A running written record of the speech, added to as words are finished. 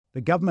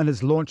the government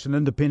has launched an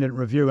independent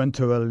review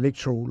into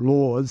electoral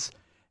laws,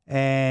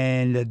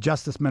 and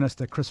Justice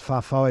Minister Chris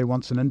Farfawi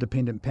wants an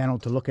independent panel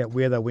to look at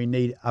whether we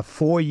need a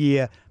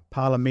 4-year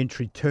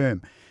parliamentary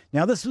term.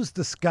 Now, this was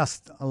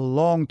discussed a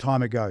long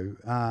time ago.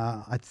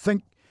 I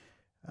think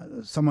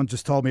someone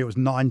just told me it was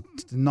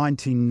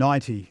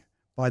 1990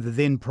 by the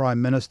then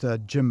Prime Minister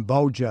Jim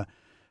Bolger.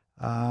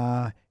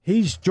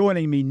 He's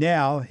joining me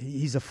now.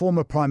 He's a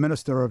former Prime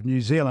Minister of New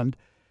Zealand,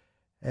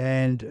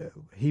 and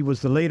he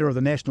was the leader of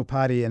the National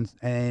Party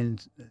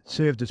and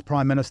served as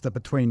Prime Minister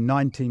between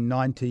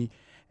 1990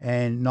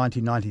 and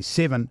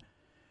 1997.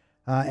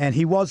 And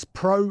he was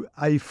pro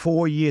a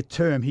 4-year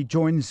term. He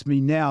joins me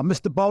now.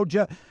 Mr.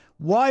 Bolger,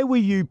 why were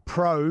you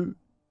pro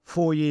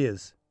 4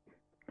 years?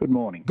 Good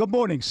morning. Good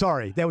morning.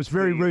 Sorry, that was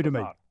very rude of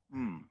me.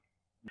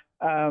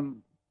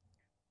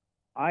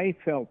 I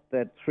felt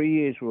that 3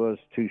 years was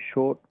too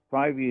short,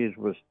 5 years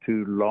was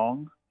too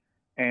long,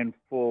 and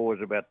 4 was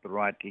about the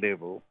right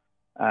level.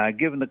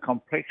 Given the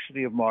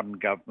complexity of modern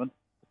government,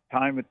 the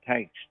time it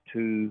takes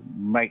to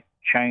make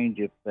change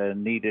if they're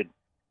needed,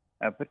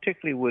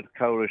 particularly with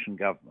coalition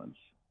governments,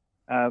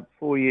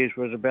 4 years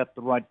was about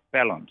the right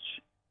balance,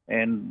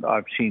 and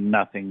I've seen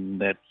nothing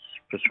that's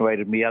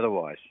persuaded me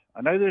otherwise.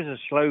 I know there's a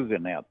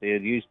slogan out there,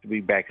 it used to be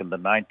back in the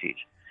 90s,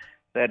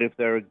 that if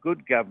they're a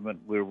good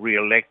government, we'll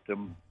re-elect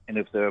them, and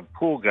if they're a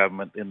poor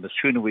government, then the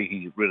sooner we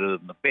can get rid of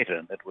them, the better.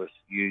 And that was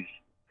used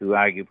to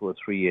argue for a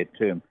 3-year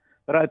term.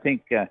 But I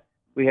think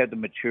we have the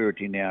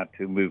maturity now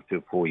to move to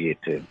a 4-year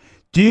term.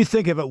 Do you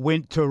think if it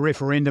went to a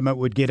referendum, it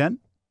would get in?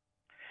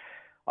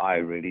 I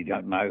really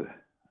don't know.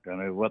 I don't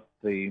know what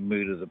the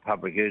mood of the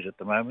public is at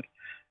the moment.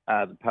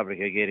 The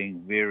public are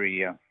getting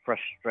very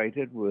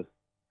frustrated with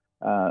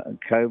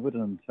COVID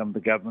and some of the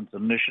government's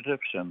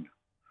initiatives. And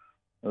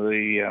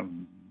the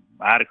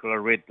article I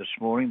read this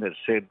morning that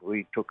said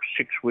we took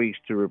 6 weeks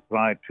to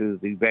reply to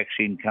the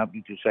vaccine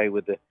company to say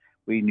whether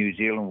we, New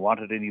Zealand,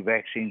 wanted any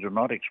vaccines or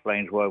not,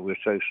 explains why we're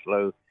so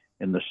slow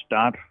in the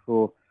start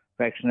for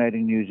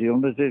vaccinating New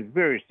Zealanders. There's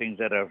various things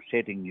that are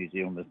upsetting New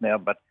Zealanders now,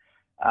 but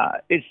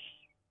it's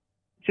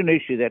an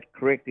issue that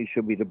correctly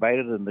should be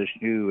debated in this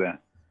new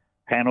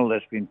panel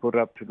that's been put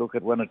up to look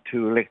at 1 or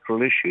 2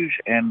 electoral issues,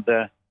 and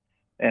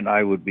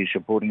I would be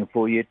supporting a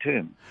 4-year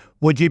term.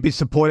 Would you be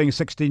supporting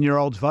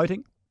 16-year-olds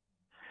voting?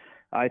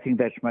 I think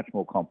that's much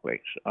more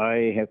complex.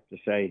 I have to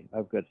say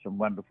I've got some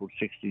wonderful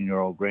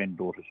 16-year-old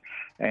granddaughters,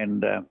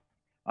 and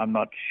I'm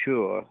not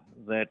sure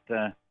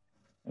that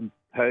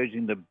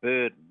imposing the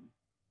burden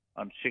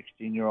on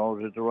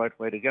 16-year-olds is the right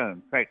way to go.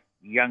 In fact,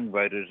 young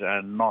voters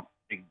are not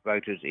big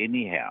voters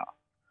anyhow.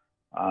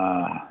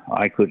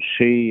 I could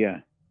see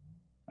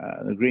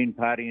the Green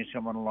Party and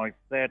someone like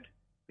that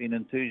being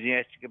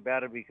enthusiastic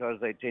about it because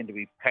they tend to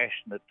be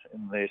passionate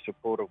in their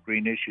support of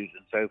green issues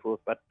and so forth.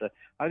 But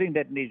I think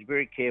that needs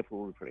very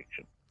careful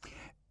reflection.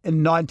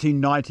 In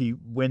 1990,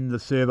 when the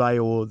survey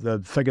or the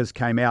figures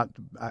came out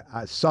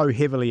so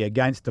heavily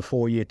against the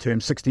 4-year term,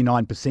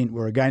 69%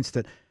 were against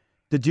it.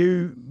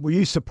 Were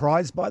you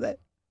surprised by that?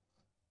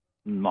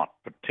 Not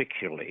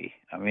particularly.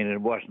 I mean, it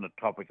wasn't a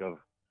topic of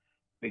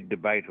big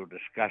debate or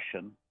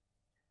discussion.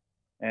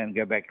 And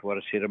go back to what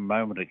I said a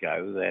moment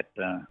ago, that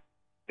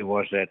there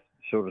was that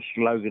sort of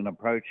slogan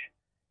approach.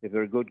 If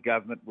they're a good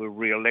government, we'll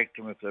re-elect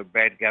them. If they're a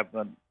bad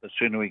government, the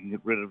sooner we can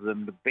get rid of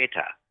them, the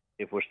better,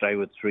 if we stay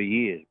with 3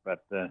 years.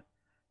 But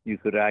you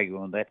could argue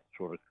on that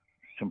sort of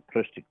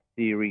simplistic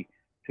theory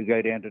to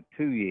go down to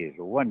 2 years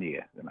or 1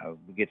 year.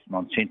 It gets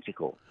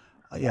nonsensical.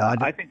 Yeah,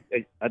 I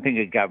think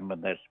a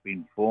government that's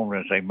been formed,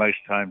 and I say most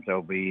times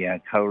there'll be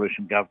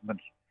coalition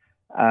governments.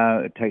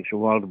 It takes a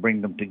while to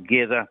bring them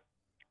together,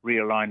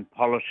 realign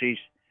policies.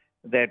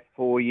 That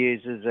 4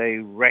 years is a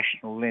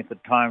rational length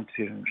of time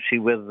to see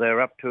whether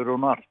they're up to it or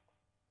not.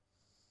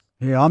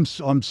 Yeah, I'm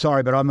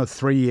sorry, but I'm a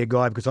 3-year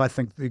guy because I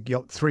think you've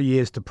got 3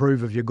 years to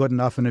prove if you're good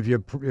enough, and if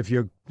you've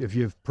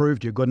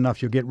proved you're good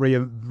enough, you'll get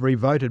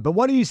re-voted. But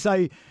what do you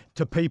say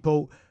to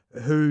people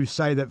who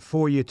say that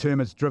 4-year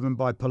term is driven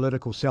by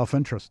political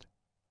self-interest?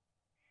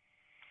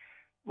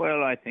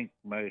 Well, I think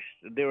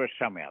there are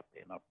some out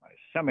there, not most.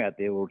 Some out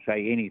there will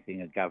say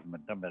anything a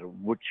government, no matter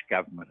which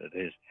government it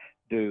is,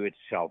 do its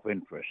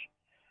self-interest.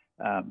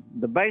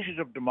 The basis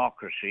of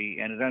democracy,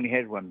 and it only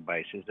has one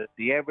basis, that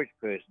the average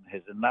person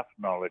has enough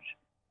knowledge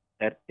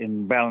that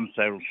in balance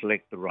they will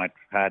select the right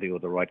party or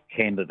the right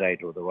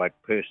candidate or the right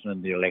person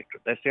in the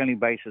electorate. That's the only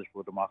basis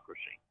for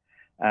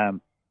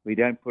democracy. We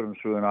don't put them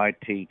through an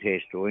IT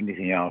test or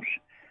anything else.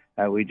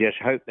 We just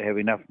hope they have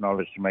enough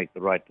knowledge to make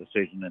the right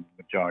decision, and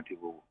the majority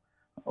will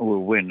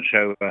win.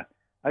 So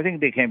I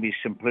think there can be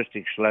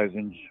simplistic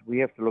slogans. We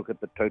have to look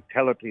at the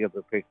totality of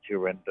the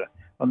picture, and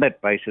on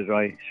that basis,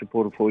 I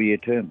support a 4-year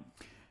term.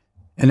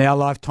 In our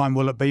lifetime,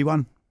 will it be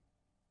one?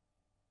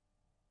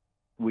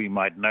 We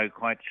might know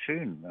quite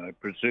soon. I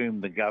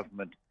presume the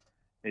government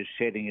is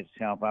setting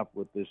itself up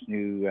with this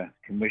new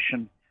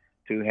commission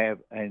to have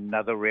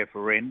another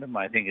referendum.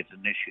 I think it's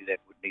an issue that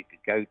would need to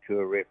go to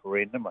a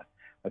referendum.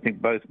 I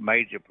think both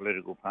major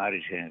political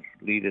parties have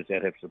leaders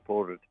that have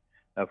supported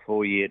a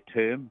 4-year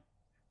term.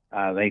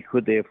 They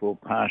could therefore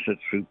pass it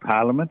through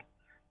Parliament,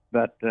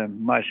 but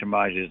motion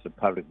measures the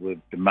public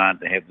would demand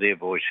to have their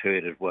voice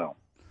heard as well.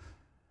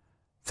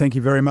 Thank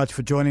you very much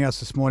for joining us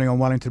this morning on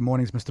Wellington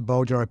Mornings, Mr.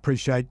 Bolger. I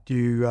appreciate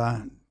you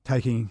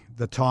taking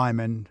the time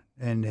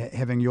and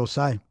having your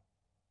say.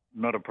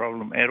 Not a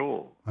problem at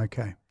all.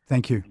 Okay.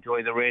 Thank you.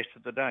 Enjoy the rest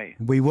of the day.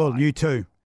 We will. Bye. You too.